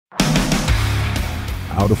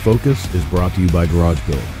Out of Focus is brought to you by Garage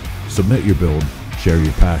Build. Submit your build, share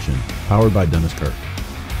your passion. Powered by Dennis Kirk.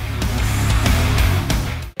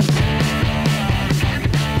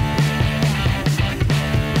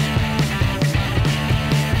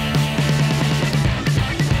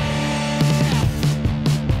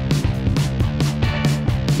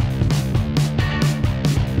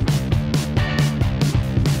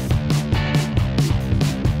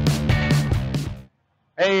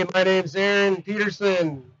 Hey, my name's Aaron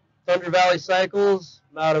Peterson, Thunder Valley Cycles.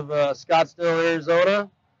 I'm out of Scottsdale,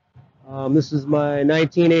 Arizona. This is my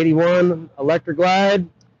 1981 Electric Glide.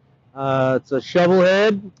 It's a shovel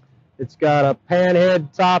head. It's got a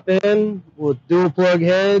Panhead top end with dual plug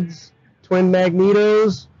heads, twin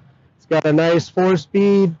magnetos. It's got a nice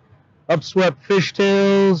 4-speed, upswept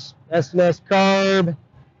fishtails, S&S carb,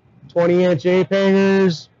 20-inch ape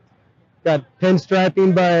hangers. Got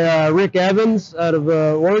pinstriping by Rick Evans out of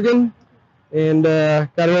Oregon, and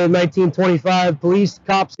got another 1925 police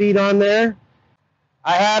cop seat on there.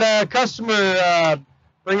 I had a customer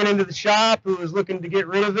bring it into the shop who was looking to get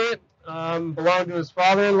rid of it. Belonged to his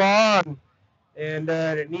father-in-law, and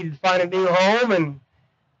it needed to find a new home, and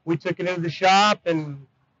we took it into the shop and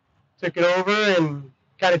took it over and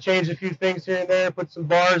kind of changed a few things here and there, put some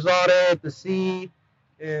bars on it, the seat,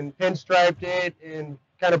 and pinstriped it, and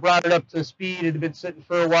kind of brought it up to speed. It had been sitting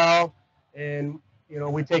for a while, and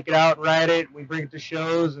we take it out and ride it. We bring it to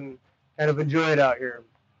shows and kind of enjoy it out here.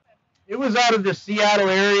 It was out of the Seattle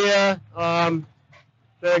area. The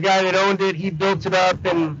guy that owned it, he built it up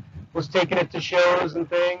and was taking it to shows and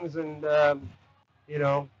things, and I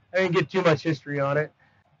didn't get too much history on it.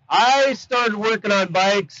 I started working on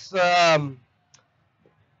bikes back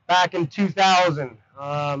in 2000.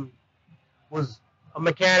 Was a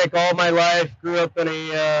mechanic all my life, grew up in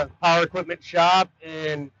a power equipment shop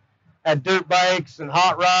and had dirt bikes and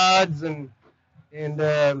hot rods, and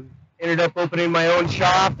ended up opening my own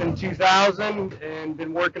shop in 2000 and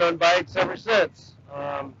been working on bikes ever since.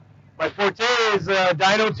 My forte is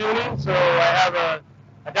dyno tuning, so I have a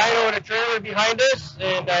dyno and a trailer behind us,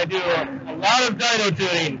 and I do a lot of dyno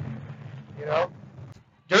tuning.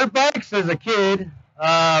 Dirt bikes as a kid.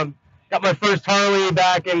 Got my first Harley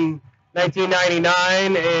back in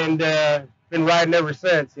 1999, and been riding ever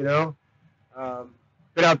since. Been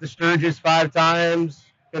out to Sturgis 5 times,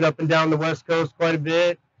 been up and down the West Coast quite a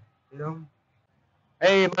bit.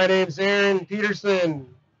 Hey, my name's Aaron Peterson,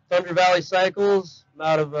 Thunder Valley Cycles. I'm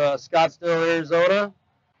out of Scottsdale, Arizona,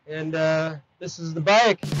 and this is the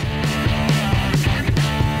bike.